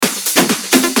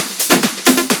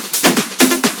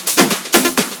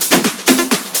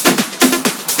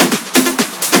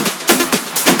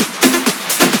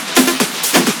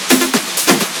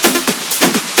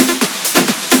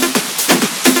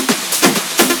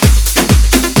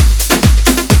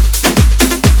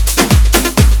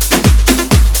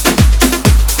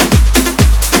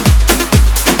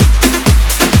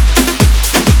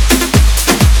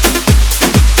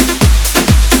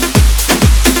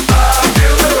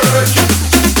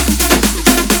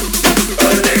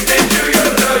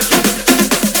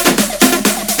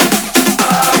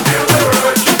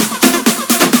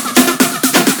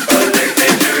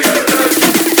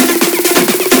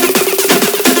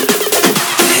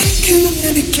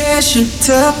communication.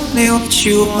 Tell me what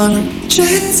you want.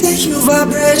 Just take your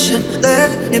vibration. Let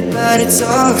anybody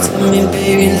talk to me,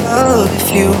 baby love.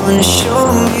 If you wanna show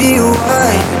me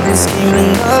why you've been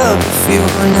scheming up, if you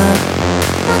wanna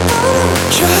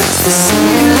trust the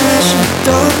simulation,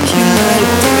 don't you let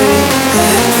it break.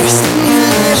 Every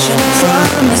stimulation,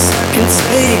 promise I can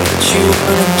take what you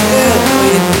wanna get. Boy,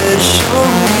 you better show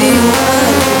me why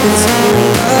you've been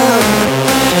scheming up.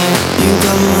 You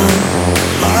got my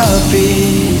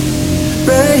heartbeat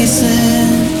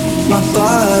racing, my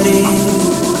body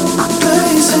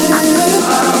racing. I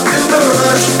feel the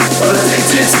rush, but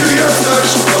addicted to your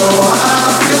touch. Oh,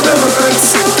 I feel the rush. It's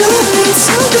so good, it's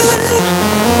so good.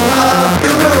 I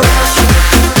feel the rush.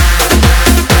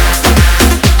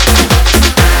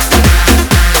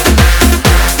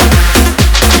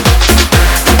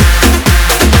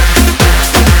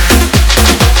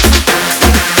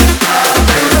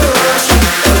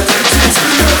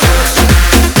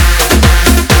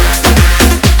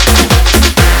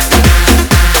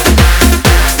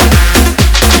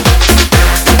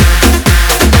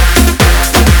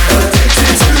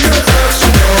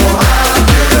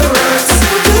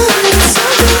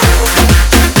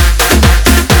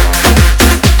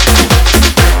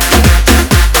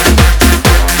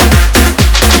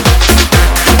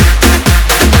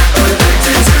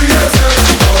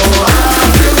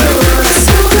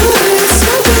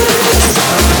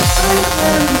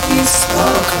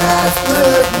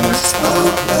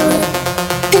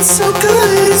 It's so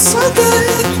good, it's so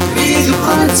good. Breathe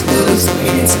once, feels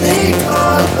me, take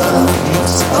all of me.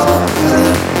 So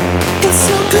good, it's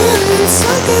so good, it's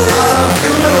so good. I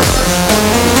feel the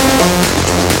rush.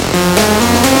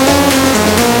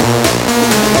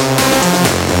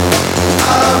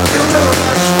 I feel the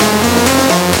rush.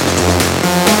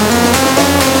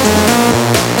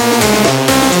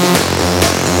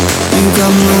 You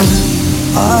got my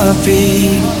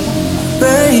heartbeat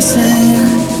racing,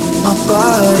 my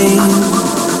body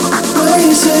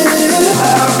racing. I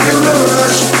feel the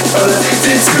rush,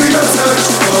 addicted to your touch.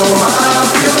 Oh, I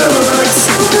feel the rush.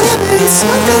 So good, it's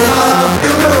so good. I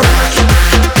feel the rush.